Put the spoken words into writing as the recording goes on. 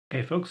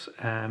Okay, folks,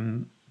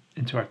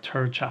 into our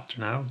third chapter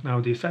now.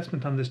 Now, the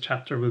assessment on this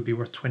chapter will be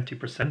worth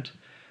 20%,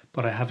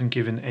 but I haven't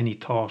given any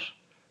thought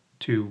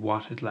to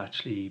what it'll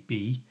actually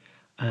be.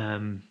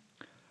 I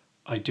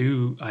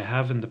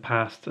have in the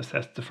past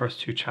assessed the first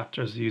two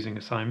chapters using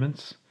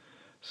assignments,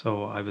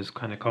 so I was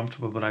kind of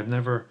comfortable, but I've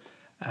never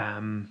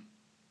done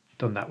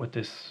that with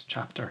this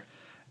chapter.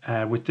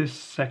 With this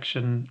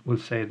section, we'll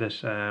say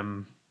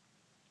that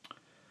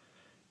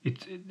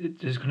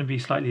there's going to be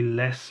slightly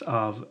less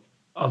of,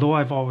 although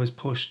I've always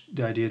pushed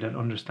the idea that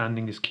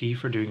understanding is key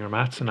for doing your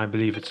maths, and I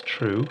believe it's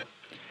true.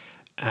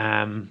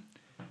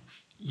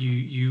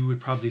 You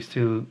would probably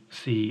still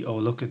see, oh,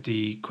 look at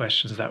the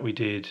questions that we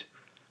did,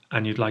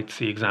 and you'd like to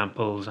see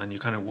examples, and you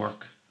kind of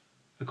work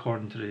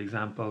according to the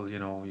example.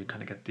 You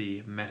kind of get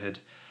the method.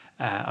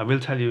 I will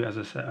tell you, as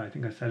I said, I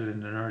think I said it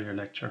in an earlier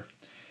lecture,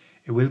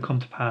 it will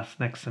come to pass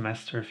next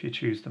semester, if you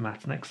choose the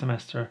maths next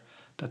semester,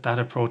 that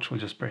approach will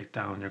just break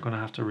down. You're going to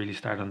have to really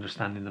start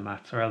understanding the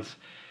maths, or else,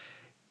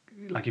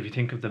 like if you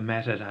think of the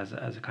method as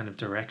a kind of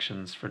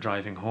directions for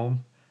driving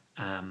home,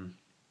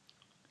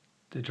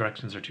 the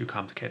directions are too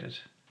complicated,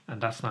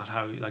 and that's not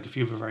how. Like if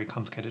you have a very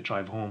complicated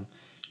drive home,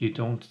 you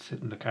don't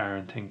sit in the car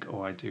and think,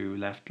 oh, I do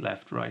left,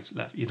 left, right,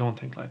 left. You don't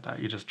think like that.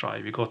 You just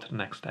drive. You go to the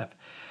next step.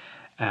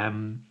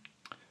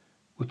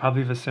 We'll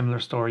probably have a similar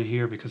story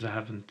here because I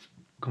haven't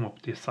come up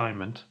with the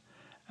assignment.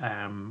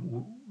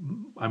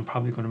 I'm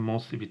probably going to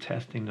mostly be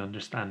testing the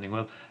understanding.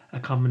 Well, a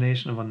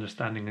combination of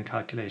understanding and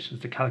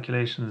calculations. The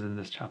calculations in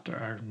this chapter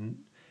are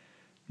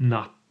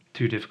not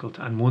too difficult,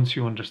 and once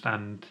you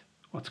understand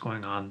what's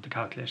going on, the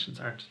calculations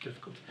aren't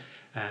difficult.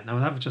 Now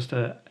we'll have just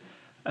a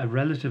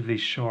relatively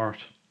short,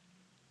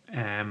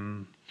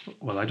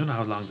 well, I don't know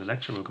how long the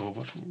lecture will go,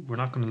 but we're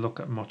not going to look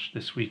at much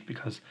this week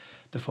because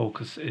the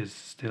focus is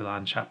still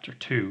on chapter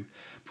 2.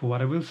 But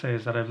what I will say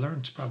is that I've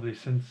learned probably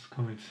since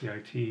coming to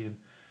CIT and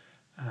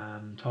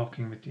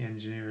talking with the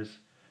engineers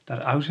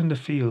that out in the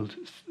field,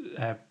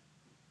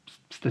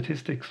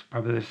 statistics,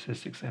 probability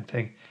statistics, same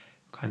thing,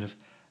 kind of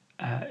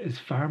is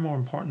far more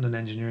important than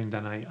engineering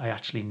than I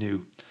actually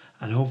knew.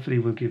 And hopefully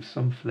we'll give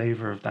some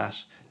flavour of that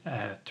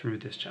through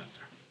this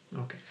chapter.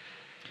 Okay,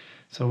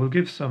 so we'll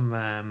give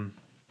some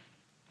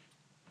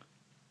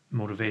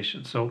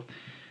motivation. So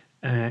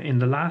in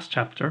the last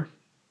chapter,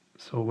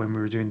 so when we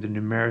were doing the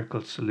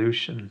numerical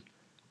solution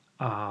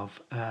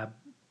of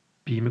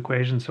beam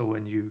equation, so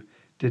when you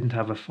didn't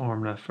have a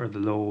formula for the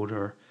load,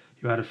 or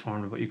you had a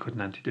formula but you couldn't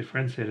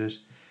anti-differentiate it,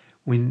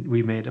 we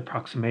made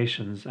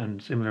approximations,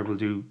 and similar, we'll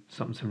do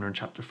something similar in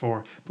chapter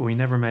 4, but we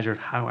never measured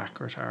how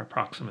accurate our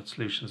approximate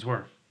solutions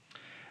were.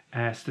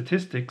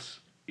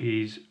 Statistics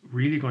is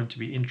really going to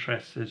be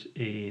interested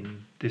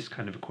in this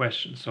kind of a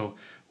question. So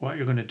what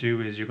you're going to do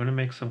is you're going to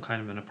make some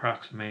kind of an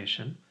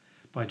approximation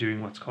by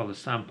doing what's called a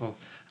sample,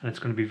 and it's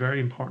going to be very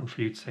important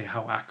for you to say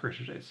how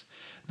accurate it is.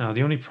 Now,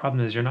 the only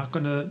problem is you're not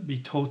going to be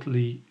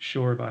totally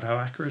sure about how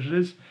accurate it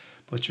is,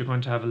 but you're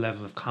going to have a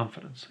level of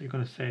confidence. So you're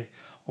going to say,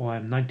 oh,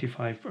 I'm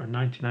 95 or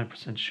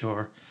 99%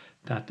 sure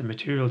that the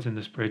materials in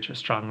this bridge are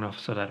strong enough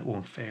so that it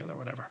won't fail or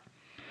whatever.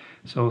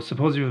 So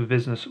suppose you have a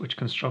business which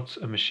constructs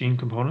a machine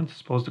component.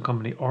 Suppose the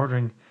company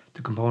ordering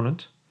the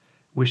component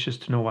wishes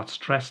to know what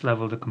stress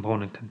level the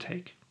component can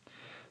take.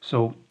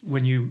 So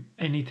when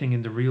anything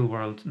in the real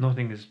world,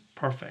 nothing is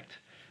perfect.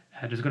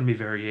 There's going to be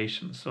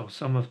variations. So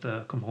some of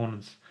the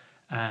components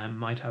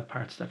might have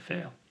parts that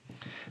fail.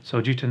 So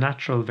due to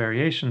natural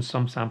variations,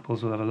 some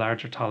samples will have a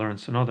larger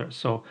tolerance than others.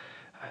 So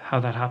how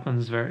that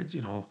happens,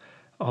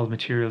 all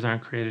materials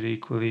aren't created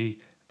equally.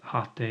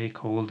 Hot day,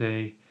 cold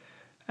day,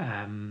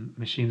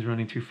 machines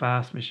running too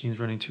fast, machines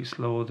running too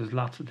slow. There's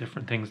lots of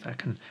different things that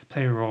can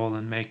play a role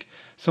and make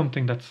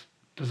something that's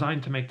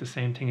designed to make the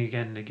same thing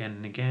again and again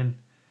and again,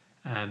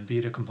 be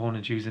it a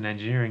component used in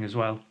engineering as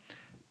well,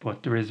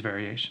 but there is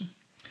variation.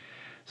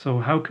 So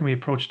how can we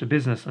approach the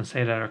business and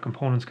say that our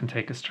components can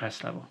take a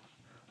stress level?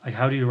 Like,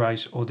 how do you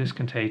write, oh, this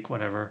can take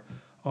whatever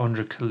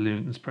 100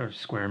 kilonewtons per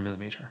square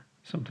millimeter,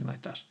 something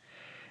like that.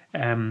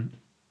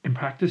 In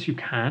practice, you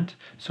can't.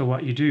 So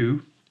what you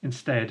do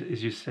instead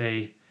is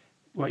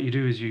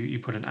you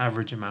put an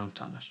average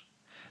amount on it.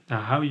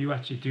 Now, how you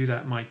actually do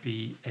that might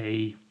be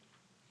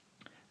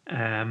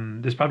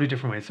there's probably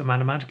different ways. So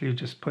mathematically, you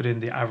just put in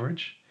the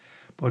average,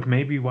 but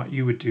maybe what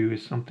you would do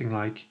is something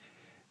like,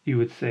 you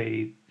would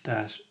say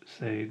that,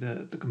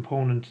 the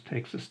component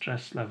takes a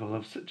stress level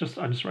of, I'm just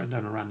writing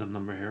down a random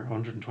number here,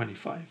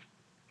 125.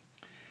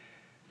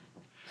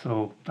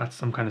 So that's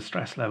some kind of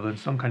stress level and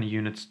some kind of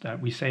units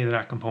that we say that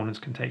our components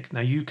can take.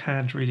 Now, you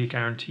can't really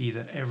guarantee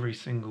that every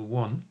single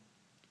one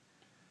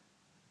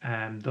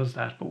does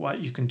that, but what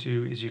you can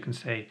do is you can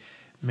say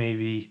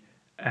maybe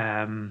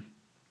 1%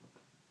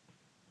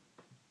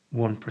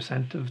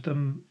 of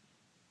them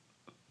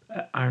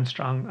aren't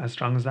as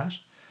strong as that,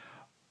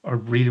 or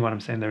really what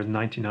I'm saying there is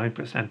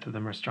 99% of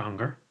them are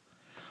stronger,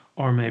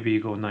 or maybe you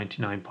go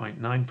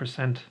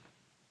 99.9%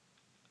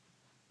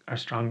 are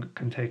strong,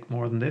 can take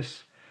more than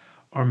this,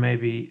 or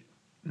maybe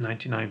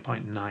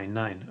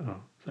 99.99.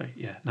 Oh, sorry,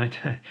 yeah, 90.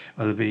 Well,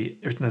 it'll be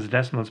written as a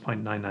decimal, it's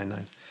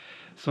 0.999.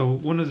 So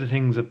one of the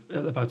things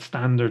about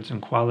standards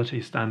and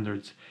quality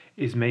standards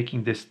is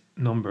making this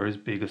number as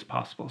big as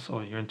possible.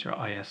 So you're into your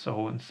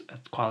ISO and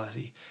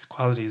quality.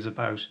 Quality is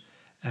about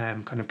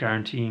kind of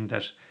guaranteeing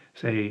that,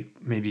 say,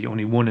 maybe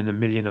only 1 in a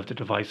million of the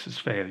devices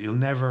fail. You'll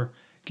never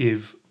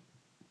give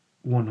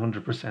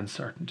 100%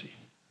 certainty.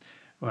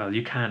 Well,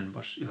 you can,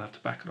 but you'll have to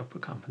back it up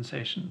with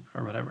compensation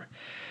or whatever.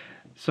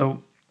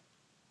 So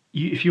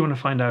if you want to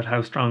find out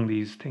how strong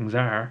these things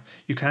are,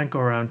 you can't go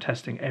around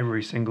testing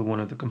every single one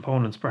of the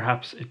components.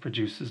 Perhaps it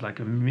produces like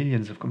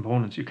millions of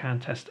components. You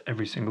can't test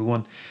every single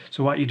one.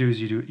 So what you do is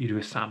you do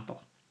a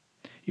sample.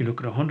 You look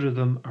at 100 of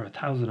them or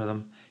 1,000 of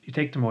them, you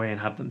take them away and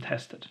have them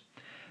tested.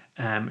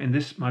 In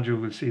this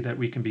module, we'll see that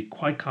we can be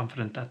quite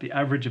confident that the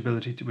average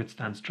ability to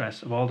withstand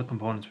stress of all the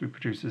components we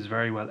produce is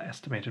very well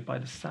estimated by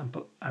the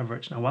sample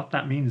average. Now, what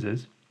that means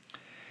is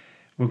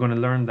we're going to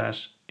learn that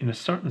in a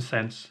certain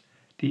sense,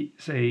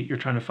 say you're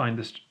trying to find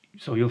this,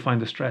 so you'll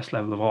find the stress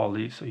level of all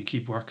these, so you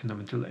keep working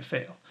them until they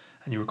fail,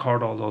 and you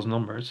record all those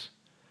numbers,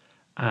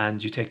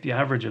 and you take the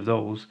average of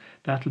those.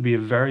 That'll be a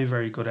very,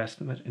 very good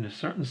estimate in a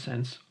certain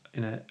sense,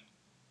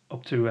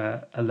 up to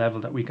a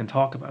level that we can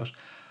talk about,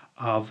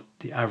 of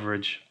the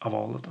average of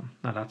all of them.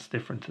 Now that's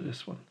different to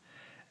this one.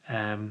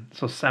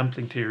 So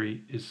sampling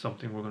theory is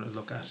something we're going to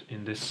look at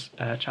in this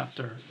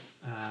chapter.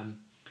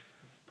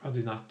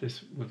 Probably not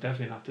this, well,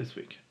 definitely not this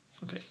week.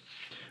 Okay,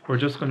 we're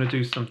just going to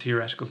do some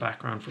theoretical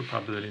background for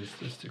probability and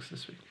statistics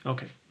this week.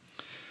 Okay,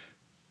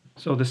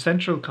 so the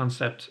central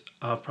concept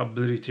of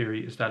probability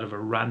theory is that of a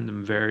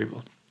random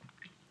variable.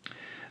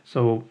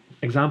 So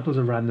examples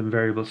of random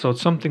variables. So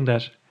it's something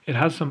that it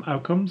has some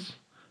outcomes,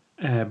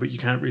 but you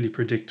can't really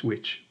predict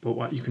which. But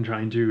what you can try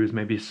and do is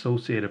maybe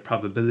associate a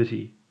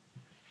probability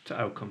to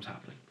outcomes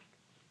happening.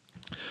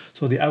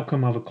 So the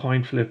outcome of a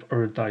coin flip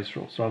or a dice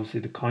roll. So obviously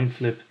the coin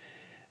flip,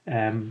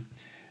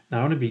 now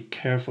I want to be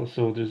careful.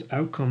 So there's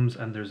outcomes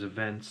and there's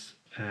events.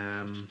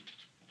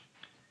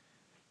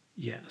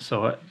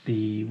 So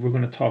we're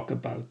going to talk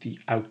about the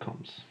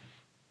outcomes.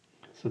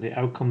 So the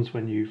outcomes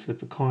when you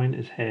flip a coin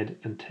is head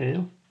and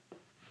tail.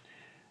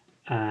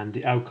 And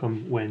the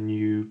outcome when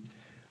you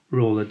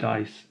roll a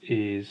dice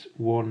is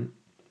 1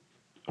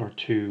 or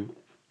 2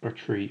 or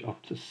 3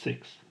 up to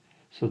 6.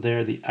 So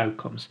they're the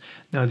outcomes.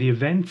 Now the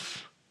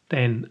events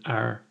then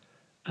are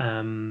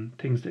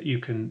things that you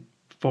can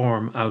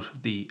form out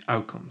of the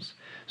outcomes.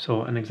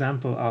 So an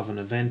example of an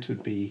event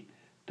would be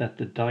that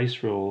the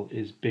dice roll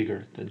is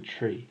bigger than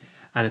 3.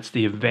 And it's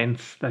the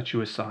events that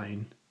you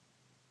assign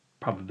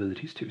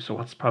probabilities to. So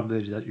what's the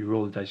probability that you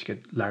roll the dice you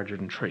get larger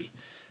than 3?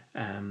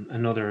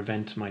 Another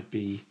event might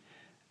be,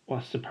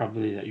 what's the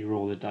probability that you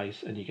roll the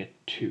dice and you get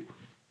 2?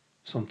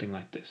 Something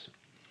like this.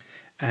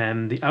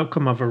 The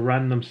outcome of a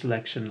random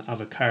selection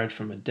of a card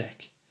from a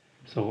deck.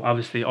 So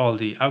obviously all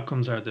the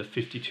outcomes are the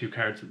 52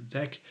 cards of the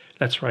deck.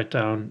 Let's write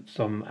down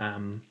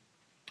some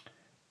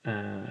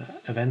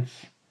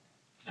events.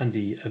 And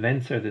the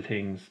events are the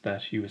things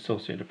that you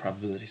associate a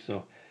probability.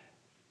 So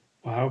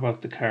well, how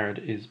about the card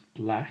is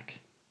black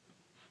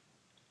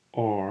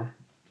or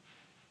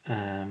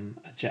a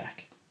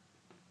jack?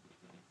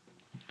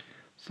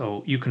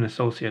 So you can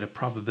associate a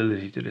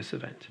probability to this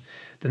event.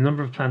 The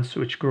number of plants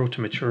which grow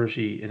to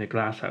maturity in a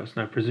glass house.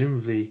 Now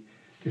presumably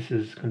this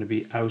is going to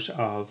be out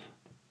of,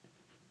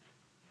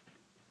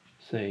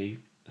 say,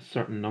 a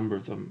certain number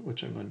of them,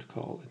 which I'm going to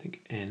call, I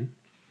think, n.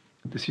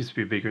 This used to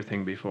be a bigger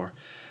thing before.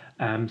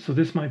 So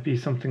this might be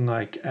something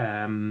like,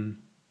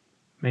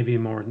 maybe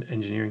more in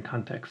engineering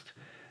context.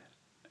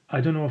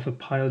 I don't know if a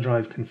pile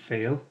drive can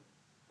fail.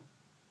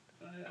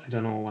 I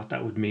don't know what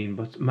that would mean,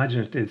 but imagine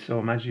it did. So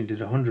imagine you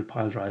did 100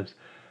 pile drives,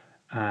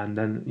 and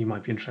then you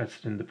might be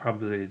interested in the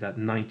probability that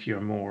 90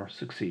 or more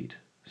succeed,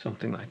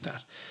 something like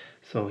that.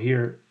 So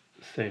here,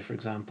 say for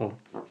example,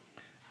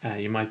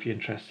 you might be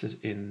interested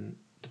in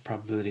the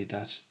probability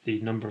that the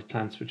number of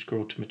plants which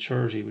grow to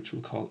maturity, which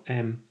we'll call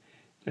m,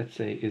 let's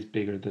say is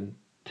bigger than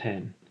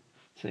 10,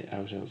 say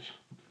out of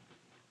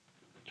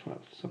 12,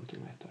 something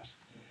like that.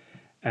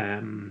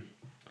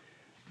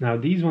 Now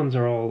these ones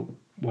are all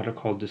what are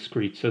called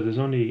discrete. So there's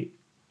only,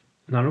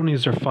 not only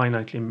is there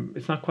finitely,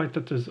 it's not quite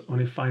that there's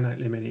only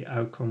finitely many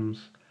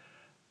outcomes,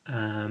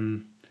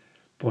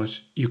 but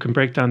you can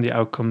break down the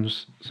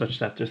outcomes such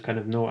that there's kind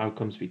of no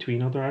outcomes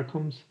between other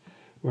outcomes,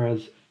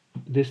 whereas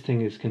this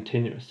thing is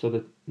continuous. So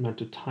the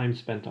amount of time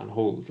spent on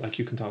hold, like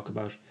you can talk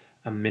about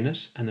a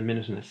minute and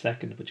a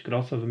second, but you could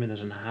also have a minute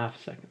and a half a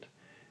second.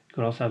 You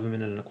could also have a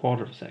minute and a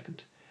quarter of a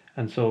second.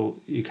 And so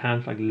you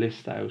can't like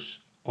list out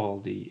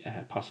all the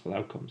possible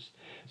outcomes.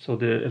 So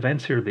the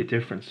events here will be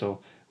different.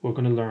 So we're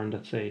going to learn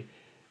that say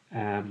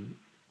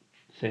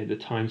the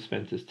time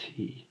spent is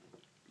t.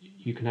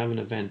 You can have an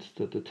event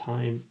that the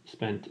time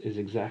spent is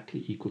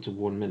exactly equal to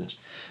 1 minute.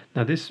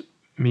 Now this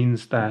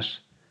means that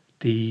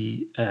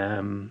the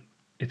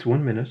it's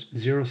 1 minute,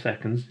 0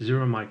 seconds,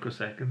 0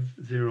 microseconds,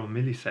 0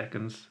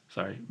 milliseconds.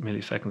 Sorry,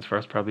 milliseconds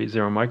first, probably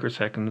 0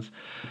 microseconds.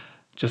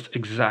 Just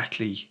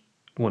exactly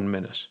 1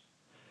 minute.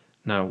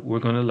 Now, we're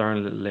going to learn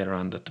a little later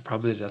on that the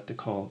probability that the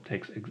call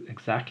takes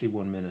exactly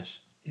 1 minute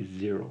is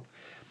 0.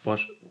 But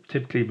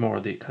typically more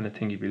the kind of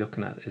thing you'd be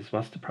looking at is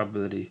what's the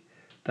probability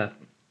that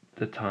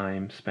the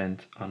time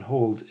spent on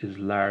hold is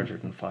larger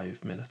than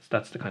 5 minutes.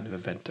 That's the kind of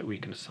event that we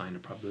can assign a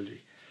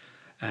probability.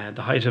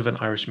 The height of an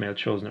Irish male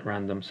chosen at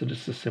random. So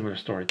this is a similar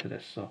story to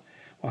this. So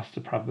what's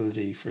the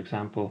probability, for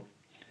example,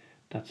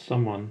 that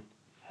someone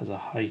has a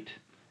height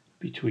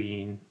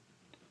between,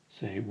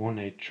 say,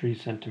 183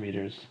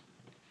 centimeters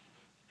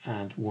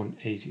and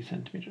 180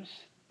 centimeters?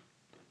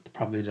 The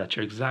probability that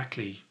you're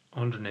exactly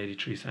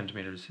 183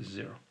 centimeters is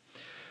 0.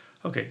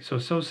 Okay, so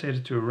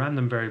associated to a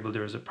random variable,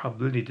 there is a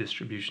probability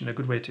distribution. A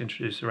good way to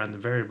introduce a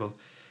random variable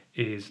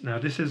is, now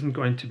this isn't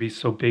going to be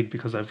so big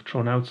because I've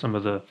thrown out some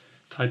of the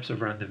types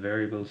of random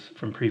variables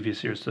from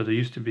previous years. So there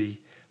used to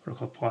be what are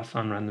called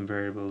Poisson random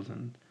variables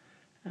and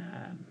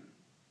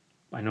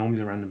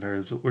binomial random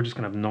variables, but we're just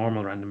going to have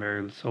normal random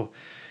variables. So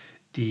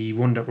the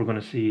one that we're going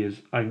to see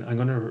is, I'm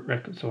going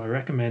to, so I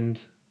recommend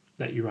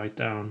that you write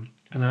down,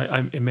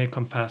 and it may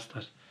come past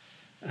that,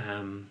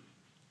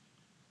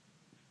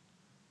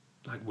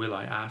 like will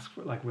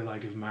I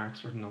give marks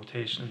for the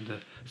notation in the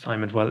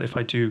assignment? Well, if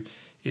I do,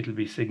 it'll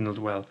be signaled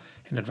well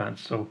in advance.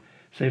 So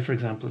say for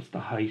example it's the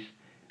height.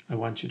 I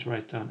want you to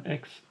write down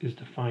x is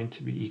defined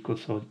to be equal,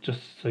 so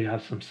just so you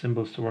have some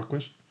symbols to work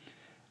with.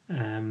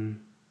 Well,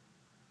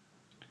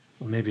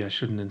 maybe I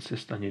shouldn't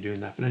insist on you doing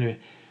that, but anyway,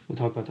 we'll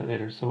talk about that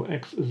later. So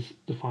x is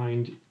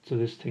defined, so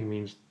this thing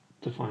means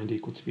defined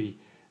equal to be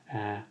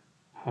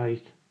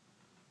height.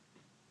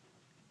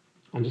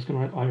 I'm just going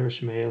to write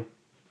Irish male.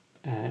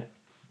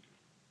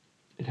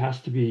 It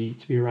has to be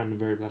a random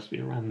variable, it has to be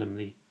a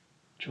randomly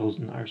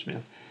chosen Irish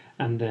male.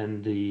 And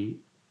then the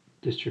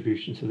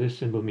distribution, so this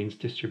symbol means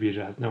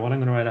distributed out. Now what I'm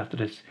going to write after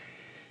this,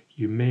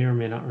 you may or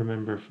may not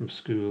remember from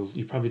school,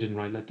 you probably didn't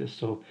write like this.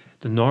 So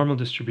the normal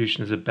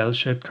distribution is a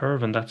bell-shaped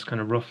curve, and that's kind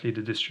of roughly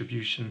the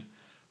distribution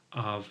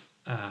of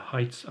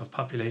heights of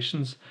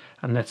populations.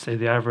 And let's say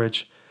the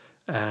average,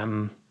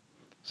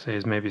 say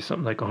is maybe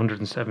something like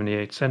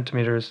 178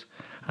 centimeters.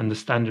 And the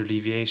standard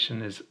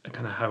deviation is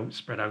kind of how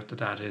spread out the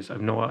data is. I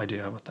have no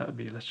idea what that would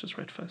be. Let's just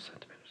write 5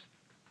 centimeters.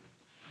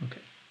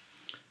 Okay.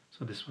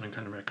 So this one I'm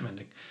kind of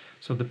recommending.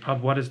 So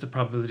what is the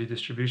probability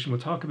distribution?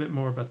 We'll talk a bit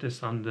more about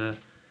this on the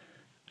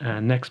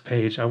next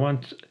page. I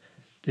want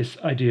this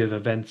idea of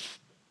events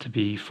to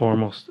be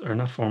foremost, or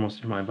not foremost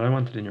in your mind, but I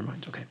want it in your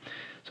mind. Okay.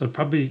 So the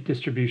probability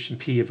distribution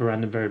P of a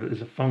random variable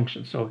is a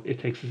function. So it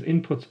takes as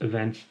inputs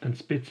events and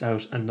spits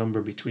out a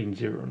number between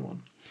 0 and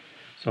 1.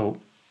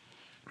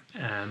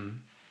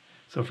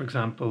 So for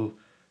example,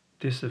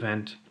 this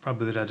event,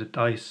 probability that a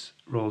dice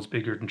rolls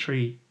bigger than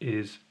 3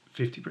 is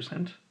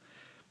 50%.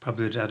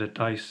 Probability that a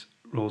dice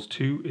rolls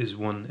 2 is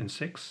 1 in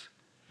 6.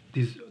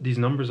 These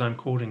numbers I'm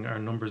quoting are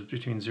numbers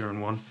between 0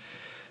 and 1.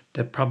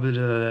 The probability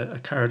that a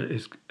card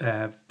is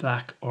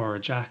black or a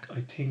jack,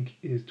 I think,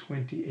 is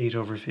 28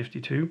 over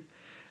 52.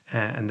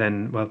 And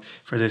then, well,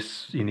 for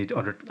this, you need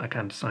I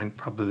can't assign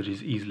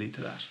probabilities easily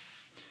to that.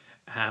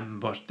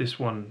 But this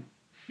one,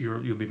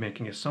 you'll be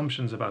making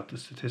assumptions about the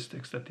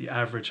statistics that the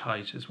average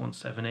height is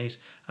 178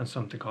 and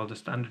something called the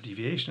standard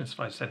deviation is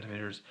 5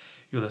 centimeters.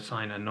 You'll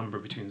assign a number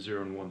between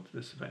 0 and 1 to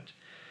this event.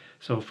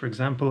 So for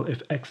example,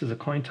 if x is a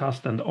coin toss,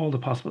 then all the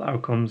possible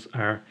outcomes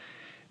are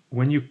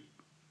when you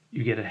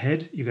get a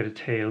head, you get a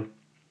tail,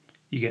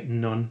 you get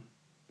none,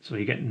 so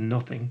you get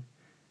nothing,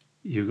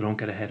 you don't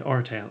get a head or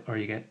a tail, or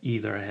you get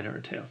either a head or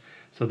a tail.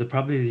 So the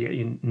probability that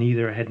you get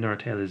neither a head nor a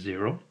tail is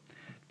 0.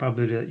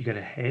 Probability that you get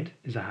a head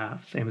is a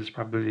half, same as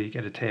probability you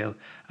get a tail.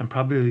 And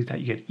probability that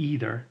you get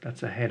either,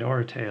 that's a head or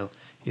a tail,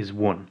 is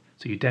 1.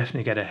 So you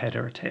definitely get a head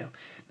or a tail.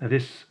 Now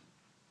this,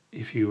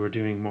 if you were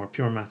doing more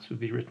pure maths, would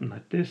be written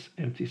like this,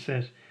 empty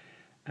set,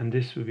 and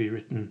this would be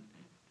written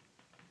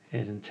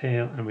head and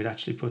tail, and we'd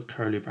actually put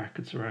curly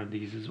brackets around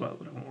these as well,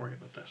 but I won't worry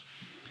about that.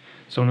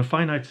 So in a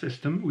finite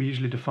system, we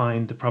usually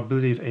define the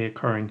probability of A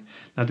occurring.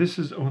 Now this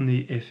is only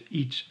if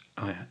each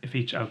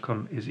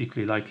outcome is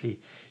equally likely.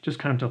 Just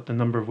count up the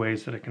number of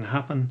ways that it can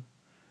happen,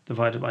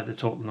 divided by the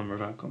total number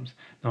of outcomes.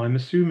 Now I'm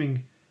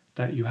assuming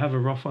that you have a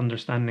rough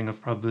understanding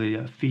of probably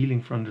a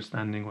feeling for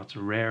understanding what's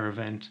a rare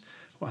event,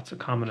 what's a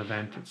common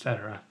event,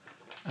 etc.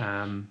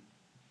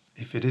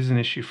 If it is an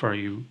issue for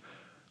you,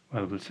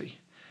 well, we'll see.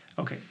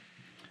 Okay,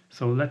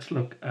 so let's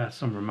look at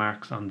some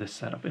remarks on this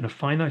setup. In a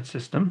finite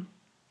system,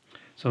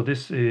 so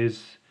this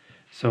is,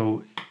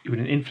 so with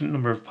an infinite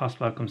number of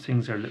possible outcomes,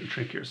 things are a little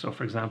trickier. So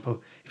for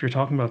example, if you're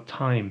talking about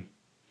time,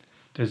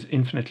 there's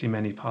infinitely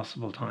many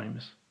possible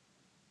times.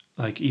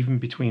 Like even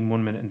between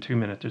 1 minute and 2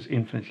 minutes, there's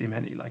infinitely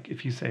many. Like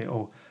if you say,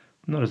 oh,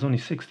 no, there's only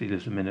 60,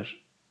 there's a minute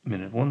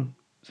 1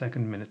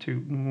 second, minute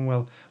 2.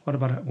 Well, what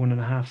about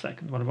 1.5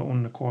 seconds? What about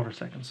 1.25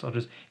 seconds? So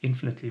there's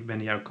infinitely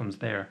many outcomes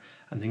there,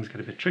 and things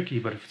get a bit tricky.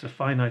 But if it's a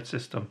finite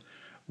system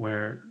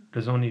where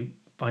there's only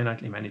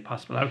finitely many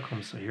possible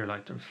outcomes, so here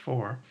like there's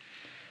 4,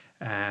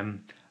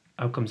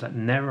 outcomes that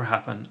never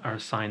happen are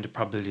assigned a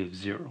probability of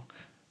 0.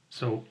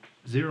 So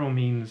 0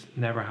 means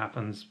never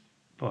happens,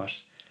 but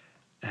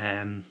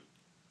only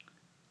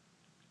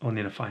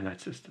in a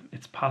finite system.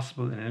 It's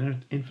possible in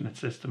an infinite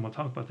system, we'll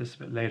talk about this a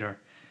bit later,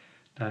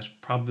 that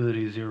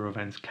probability 0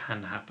 events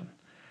can happen.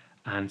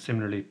 And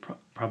similarly,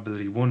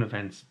 probability 1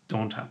 events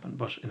don't happen.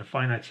 But in a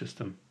finite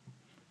system,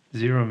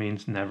 0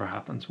 means never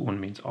happens, 1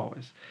 means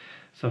always.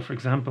 So for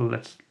example,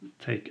 let's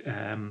take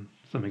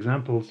some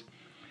examples.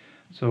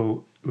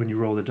 So when you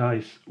roll the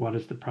dice, what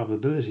is the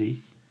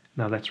probability?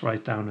 Now let's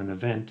write down an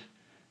event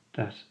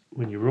that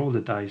when you roll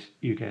the dice,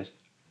 you get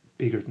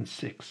bigger than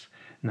 6.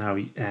 Now,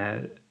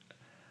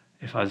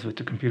 if I was with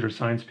the computer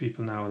science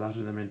people now, a lot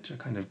of them into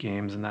kind of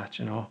games and that,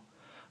 and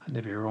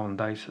they'd be rolling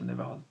dice and they've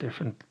all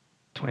different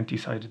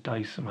 20-sided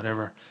dice and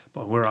whatever,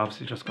 but we're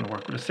obviously just going to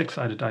work with a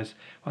 6-sided dice.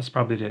 What's the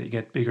probability that you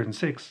get bigger than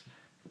 6?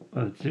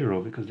 Well, it's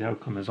 0, because the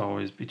outcome is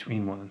always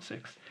between 1 and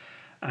 6.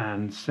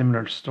 And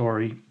similar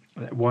story,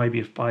 why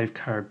be a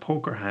 5-card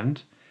poker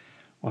hand?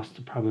 What's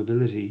the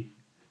probability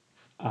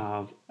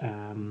of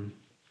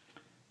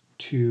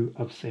 2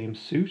 of same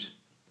suit?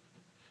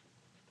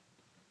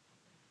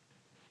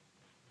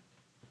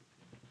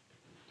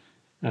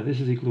 Now this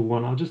is equal to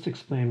 1. I'll just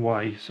explain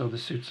why. So the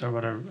suits are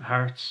whatever: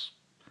 hearts,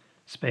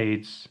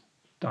 spades,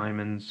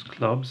 diamonds,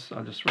 clubs.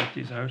 I'll just write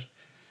these out.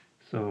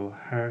 So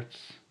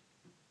hearts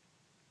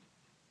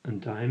and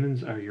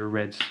diamonds are your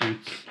red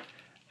suits.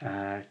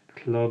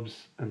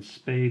 Clubs and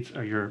spades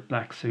are your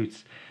black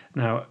suits.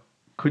 Now,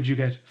 could you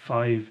get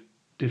 5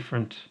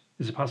 different...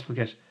 Is it possible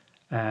to get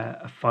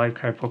a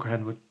 5-card poker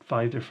hand with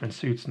 5 different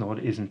suits? No,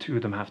 it isn't. 2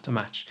 of them have to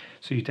match.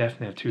 So you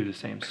definitely have 2 of the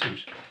same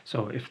suit.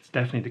 So if it's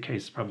definitely the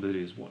case, the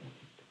probability is 1.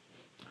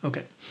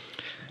 Okay.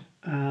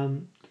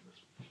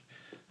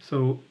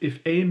 So if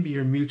A and B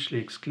are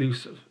mutually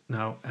exclusive,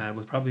 now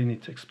we'll probably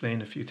need to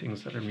explain a few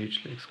things that are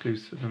mutually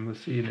exclusive, and we'll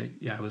see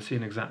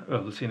an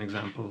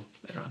example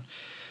later on.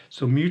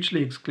 So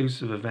mutually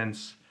exclusive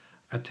events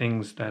are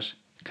things that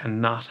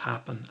cannot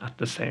happen at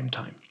the same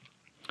time.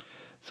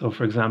 So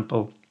for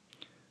example,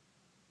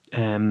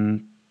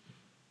 the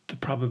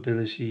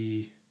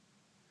probability,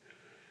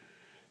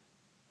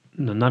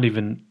 no, not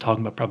even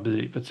talking about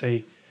probability, but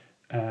say,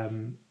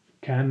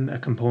 can a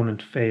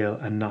component fail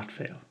and not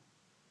fail?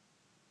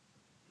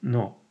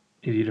 No,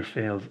 it either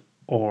fails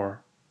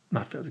or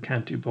not fails. It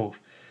can't do both.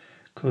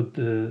 Could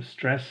the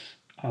stress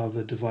of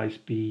a device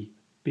be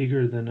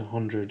bigger than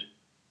 100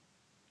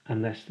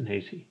 and less than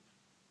 80?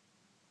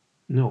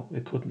 No,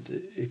 it couldn't.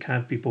 It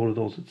can't be both of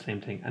those at the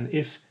same thing. And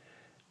if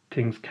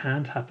things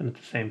can't happen at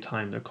the same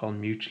time, they're called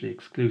mutually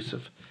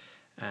exclusive.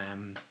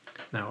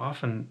 Now,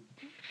 often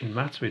in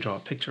maths we draw a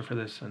picture for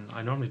this, and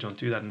I normally don't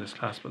do that in this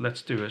class, but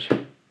let's do it.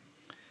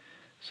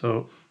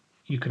 So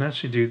you can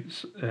actually do,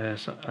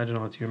 I don't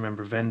know if you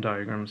remember Venn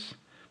diagrams,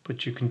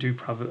 but you can do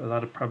a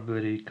lot of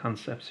probability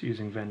concepts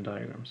using Venn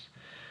diagrams.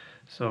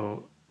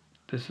 So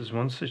this is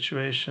one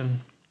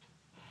situation,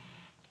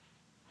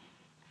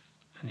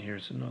 and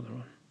here's another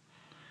one.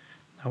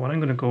 Now what I'm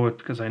going to go with,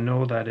 because I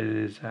know that it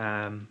is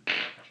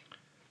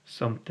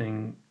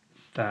something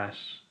that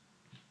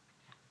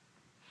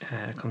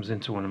comes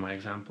into one of my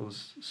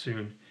examples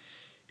soon,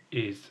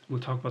 is we'll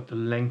talk about the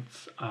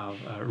lengths of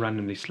a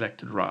randomly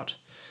selected rod.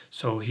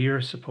 So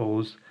here,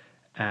 suppose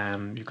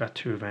you've got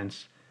 2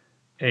 events.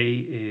 A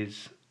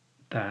is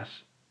that,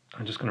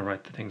 I'm just going to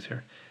write the things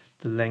here,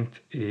 the length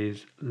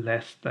is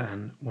less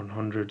than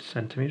 100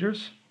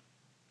 centimeters,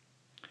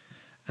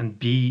 and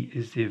B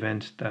is the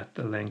event that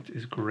the length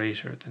is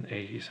greater than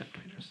 80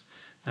 centimeters.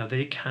 Now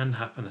they can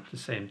happen at the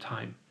same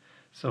time,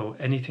 so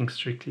anything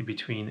strictly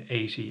between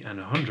 80 and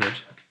 100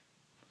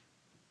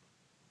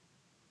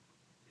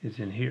 is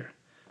in here.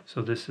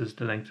 So this is,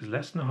 the length is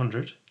less than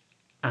 100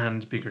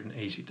 and bigger than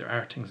 80. There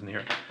are things in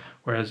here.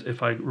 Whereas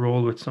if I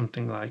roll with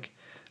something like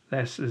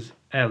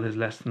L is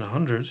less than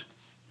 100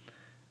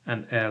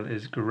 and L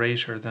is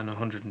greater than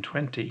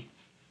 120,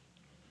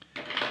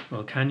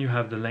 well, can you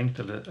have the length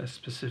of a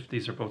specific,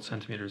 these are both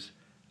centimeters,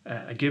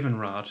 a given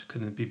rod,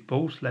 can it be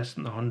both less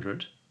than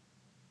 100,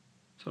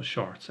 so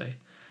short say,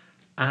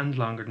 and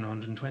longer than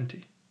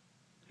 120?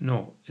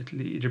 No,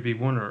 it'll either be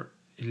one, or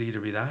it'll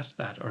either be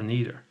that, or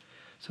neither.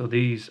 So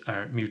these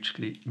are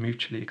mutually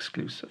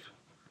exclusive.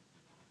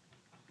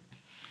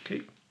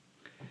 Okay.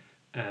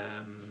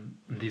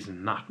 These are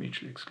not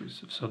mutually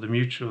exclusive. So the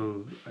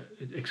mutual,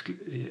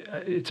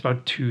 it's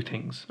about 2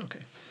 things.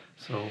 Okay.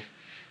 So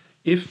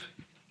if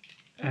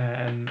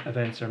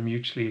events are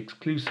mutually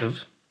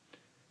exclusive,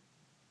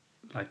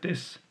 like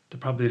this, the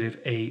probability of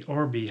A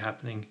or B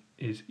happening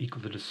is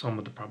equal to the sum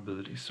of the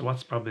probabilities. So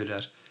what's the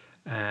probability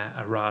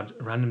that a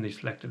randomly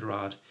selected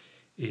rod,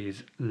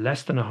 is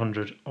less than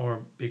 100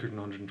 or bigger than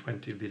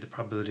 120? Will be the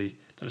probability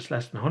that it's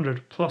less than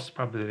 100 plus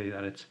probability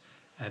that it's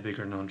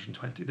bigger than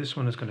 120. This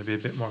one is going to be a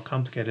bit more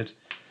complicated,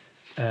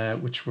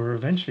 which we're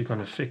eventually going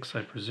to fix,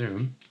 I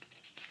presume.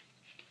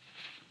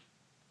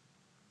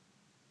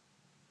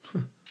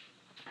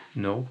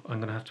 No, I'm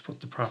going to have to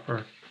put the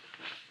proper,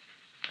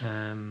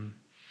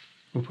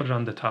 we'll put it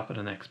on the top of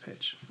the next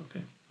page.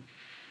 Okay.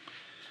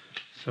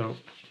 So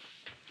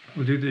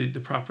we'll do the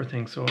proper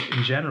thing. So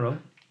in general,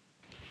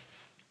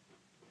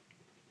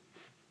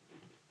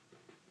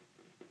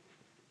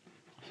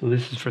 so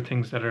this is for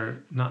things that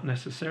are not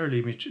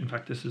necessarily mutual. In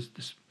fact, this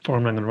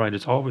formula I'm going to write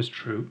is always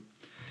true.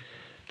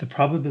 the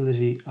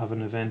probability of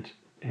an event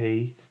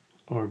A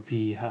or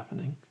B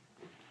happening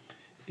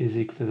is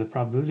equal to the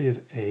probability of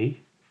A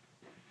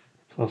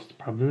plus the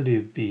probability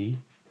of B.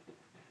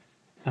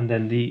 And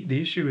then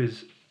the issue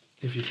is,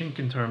 if you think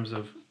in terms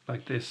of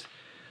like this,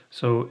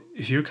 so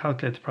if you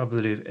calculate the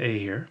probability of A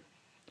here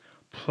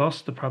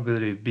plus the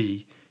probability of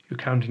B, you're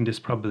counting this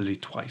probability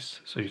twice,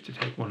 so you have to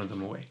take one of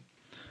them away,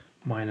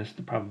 minus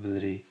the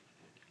probability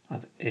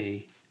of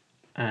A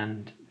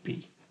and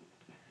B.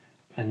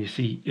 And you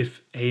see,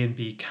 if A and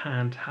B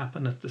can't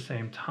happen at the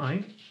same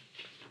time,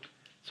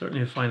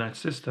 certainly a finite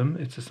system,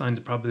 it's assigned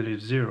a probability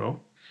of 0,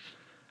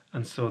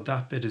 and so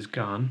that bit is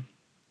gone.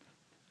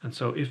 And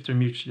so if they're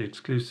mutually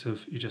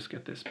exclusive, you just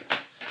get this bit.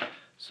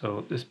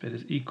 So this bit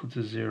is equal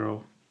to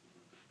 0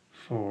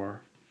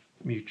 for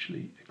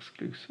mutually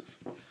exclusive.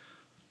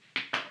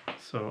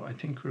 So I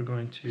think we're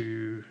going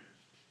to,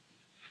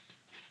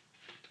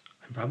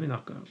 I'm probably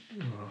not going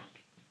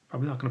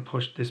to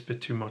push this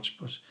bit too much,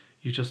 but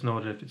you just know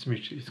that if it's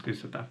mutually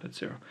exclusive, that bit's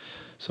 0.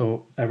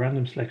 So a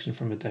random selection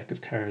from a deck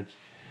of cards.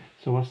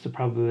 So what's the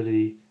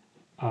probability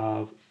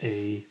of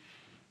a,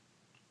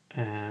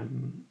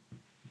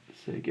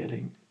 say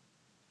getting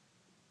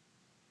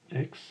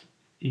X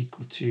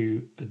equal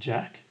to a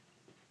jack,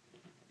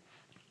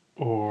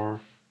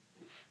 or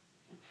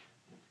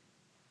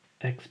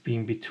X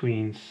being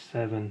between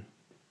 7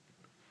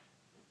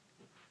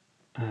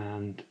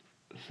 and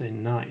say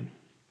 9?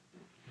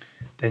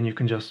 Then you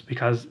can just,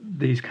 because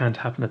these can't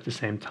happen at the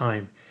same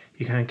time,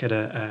 you can't get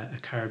a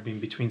card being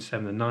between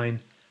 7 and 9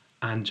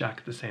 and jack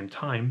at the same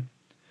time.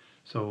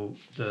 So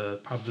the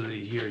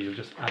probability here, you'll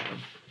just add them.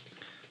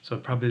 So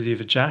probability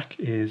of a jack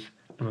is,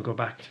 and we'll go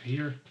back to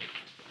here,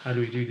 how do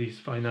we do these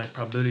finite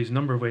probabilities? A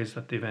number of ways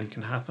that the event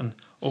can happen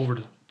over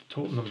the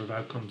total number of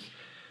outcomes.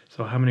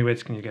 So how many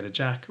ways can you get a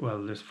jack?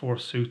 Well, there's 4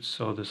 suits,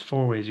 so there's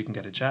 4 ways you can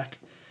get a jack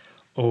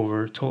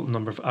over total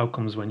number of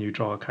outcomes when you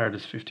draw a card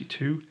is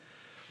 52,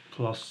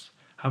 plus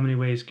how many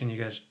ways can you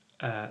get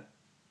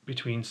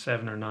between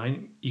 7 or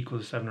 9 equal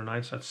to 7 or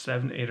 9, so that's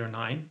 7, 8 or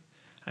 9.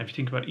 And if you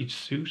think about each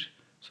suit,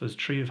 so there's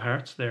 3 of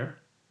hearts there,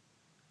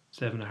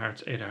 7 of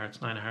hearts, 8 of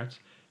hearts, 9 of hearts,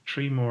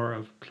 3 more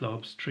of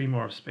clubs, 3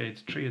 more of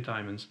spades, 3 of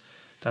diamonds,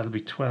 that'll be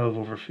 12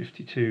 over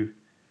 52,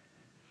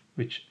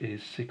 which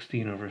is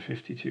 16 over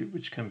 52,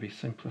 which can be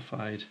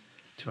simplified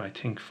to, I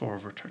think, 4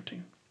 over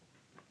 13.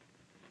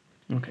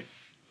 Okay.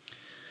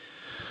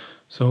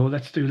 So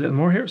let's do a little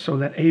more here. So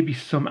let A be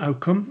some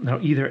outcome. Now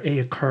either A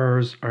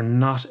occurs or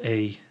not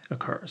A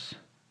occurs.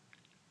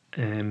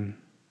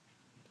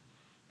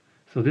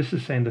 So this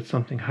is saying that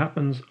something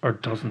happens or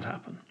doesn't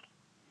happen.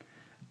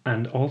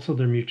 And also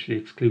they're mutually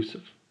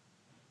exclusive.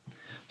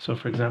 So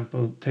for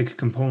example, take a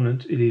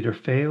component, it either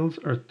fails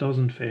or it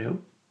doesn't fail.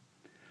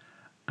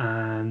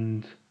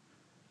 And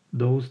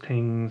those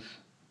things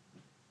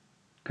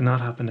cannot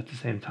happen at the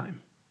same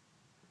time.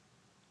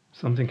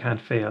 Something can't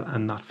fail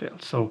and not fail.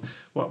 So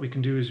what we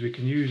can do is we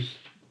can use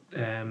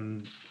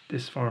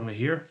this formula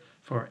here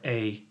for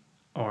A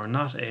or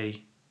not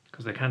A,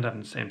 because they can't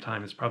happen at the same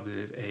time. It's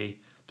probability of A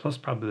plus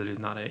probability of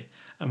not A.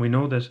 And we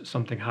know that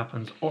something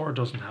happens or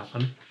doesn't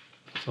happen,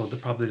 so the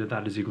probability of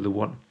that is equal to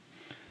 1.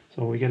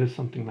 So we get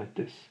something like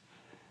this.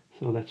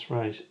 So let's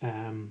write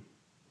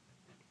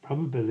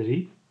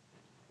probability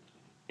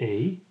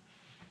A,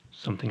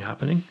 something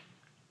happening,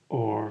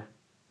 or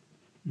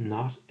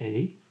not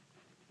A.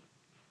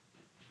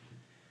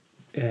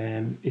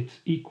 It's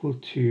equal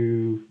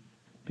to,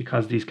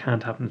 because these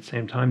can't happen at the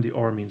same time, the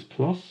or means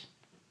plus,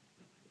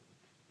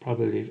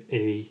 probability of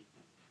A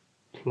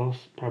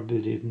plus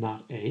probability of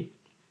not A.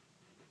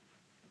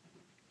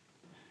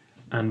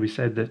 And we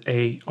said that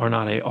A or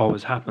not A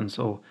always happens,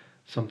 so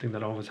something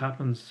that always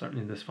happens,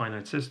 certainly in this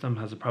finite system,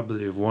 has a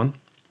probability of 1.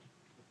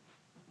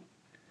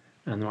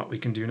 And what we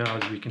can do now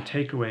is we can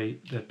take away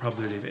the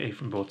probability of A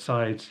from both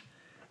sides,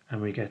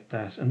 and we get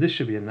that, and this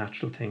should be a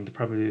natural thing, the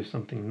probability of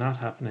something not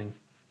happening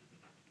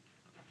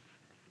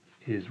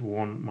is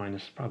 1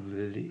 minus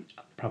probability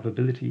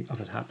of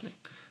it happening.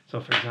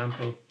 So for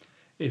example,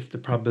 if the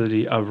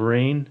probability of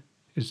rain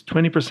is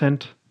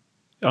 20%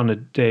 on a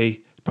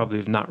day, the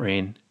probability of not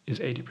rain is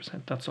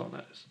 80%. That's all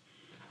that is.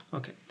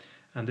 Okay,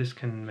 and this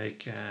can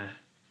make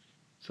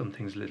some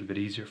things a little bit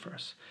easier for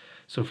us.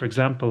 So for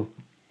example,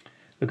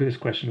 look at this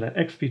question, let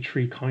X be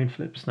 3 coin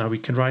flips. Now we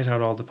can write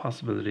out all the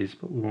possibilities,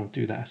 but we won't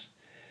do that.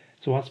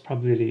 So what's the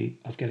probability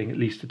of getting at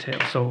least a tail?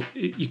 So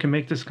you can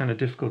make this kind of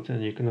difficult,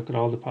 and you can look at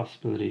all the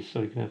possibilities.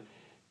 So you can have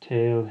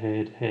tail,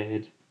 head,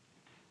 head,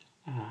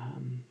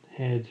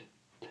 head,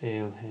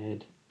 tail,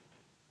 head,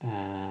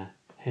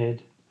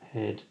 head,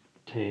 head,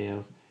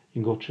 tail. You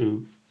can go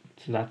through,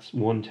 so that's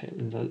one tail.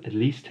 And at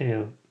least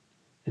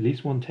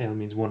one tail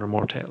means 1 or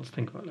more tails.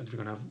 Think about it. If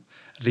you're going to have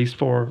at least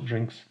 4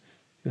 drinks,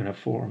 you're going to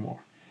have 4 or more.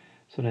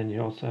 So then you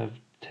also have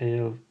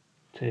tail,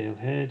 tail,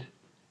 head,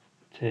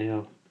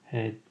 tail,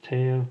 head,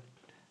 tail,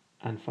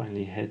 and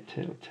finally head,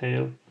 tail,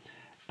 tail,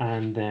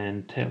 and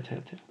then tail,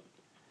 tail, tail.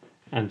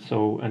 And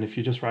so, and if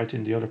you just write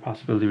in the other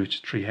possibility, which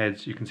is 3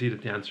 heads, you can see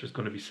that the answer is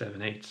going to be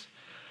 7/8.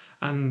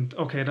 And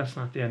okay, that's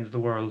not the end of the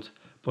world,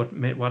 But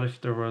what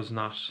if there was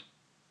not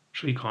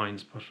 3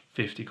 coins but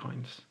 50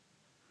 coins?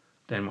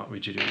 Then what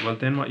would you do? Well,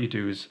 then what you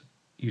do is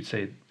you'd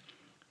say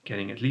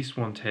getting at least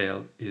one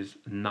tail is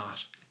not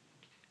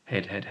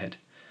head, head, head.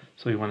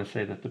 So you want to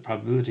say that the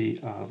probability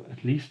of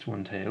at least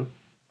one tail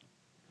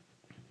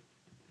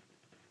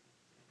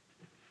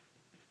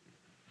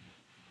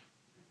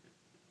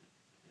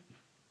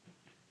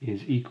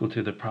is equal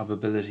to the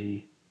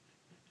probability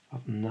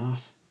of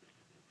not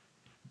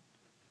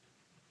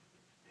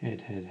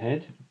head, head,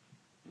 head.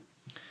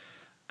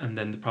 And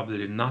then the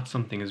probability of not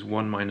something is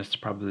 1 minus the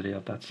probability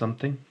of that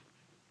something.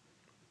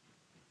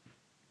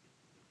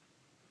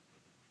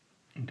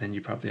 And then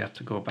you probably have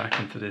to go back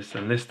into this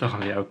and list all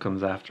the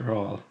outcomes after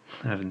all,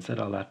 having said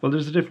all that. Well,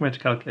 there's a different way to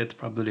calculate the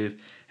probability of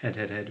head,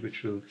 head, head,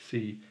 which we'll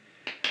see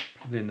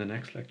probably in the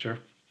next lecture.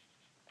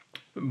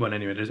 But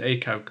anyway, there's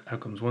 8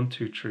 outcomes, 1,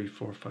 2, 3,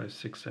 4, 5,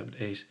 6, 7,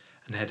 8,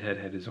 and head, head,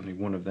 head is only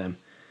one of them.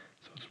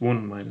 So it's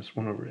 1 minus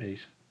 1 over 8,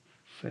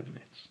 7/8,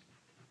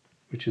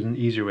 which is an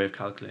easier way of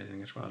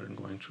calculating it rather than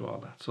going through all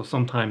that. So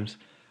sometimes,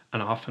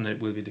 and often it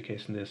will be the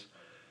case in this,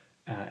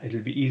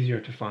 it'll be easier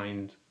to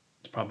find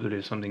the probability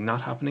of something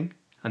not happening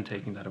and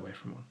taking that away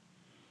from one.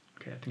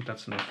 Okay, I think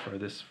that's enough for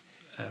this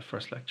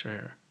first lecture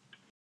here.